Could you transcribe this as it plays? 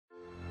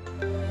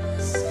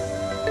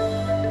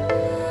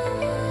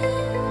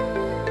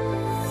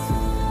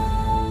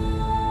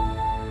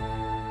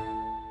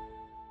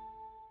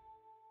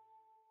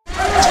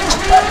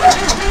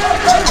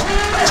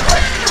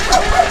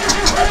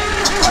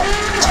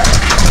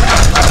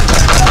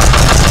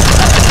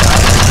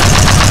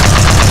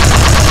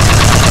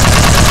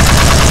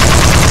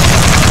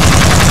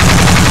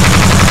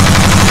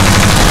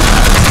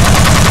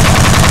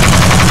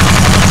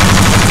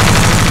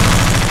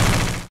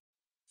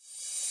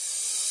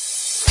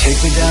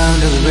down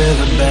to the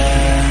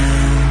riverbed.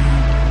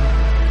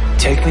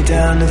 Take me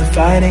down to the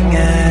fighting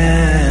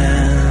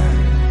end.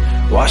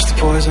 Wash the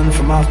poison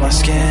from off my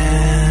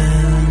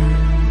skin.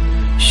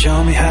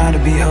 Show me how to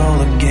be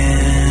whole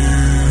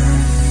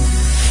again.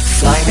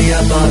 Fly me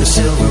up on a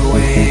silver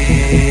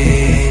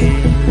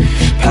wing,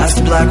 past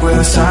the black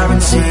whale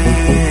siren sing.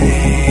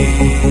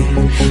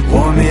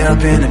 Warm me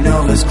up in a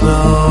nova's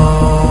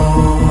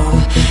glow,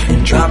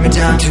 and drop me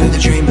down to the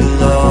dream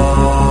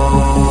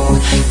below.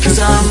 'Cause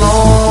I'm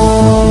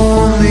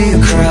only a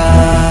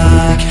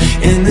crack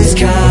in this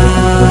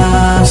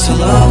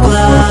castle of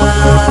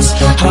glass.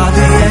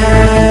 Hardly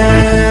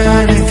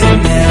anything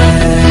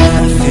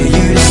left for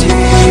you to see.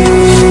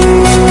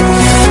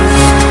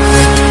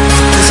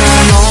 'Cause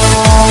I'm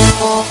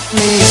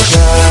only a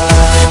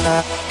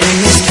crack in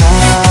this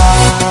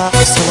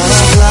castle of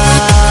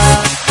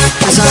glass.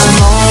 'Cause I'm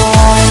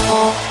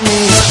only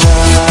a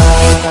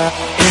crack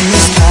in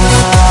this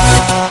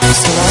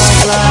castle of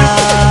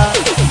glass.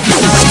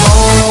 'Cause I'm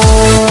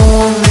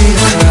only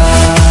a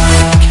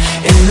crack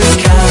in this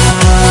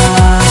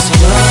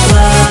castle of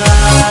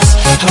glass.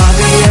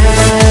 Hardly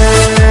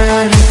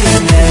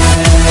anything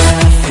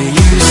left for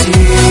you to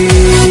see.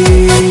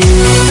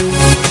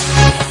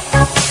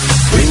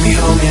 Bring me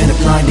home in a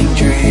blinding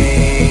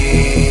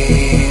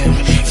dream,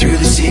 through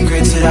the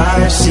secrets that I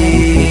have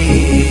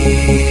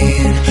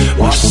seen.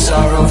 Wash the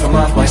sorrow from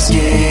off my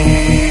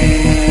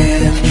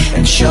skin,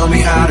 and show me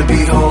how to be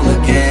whole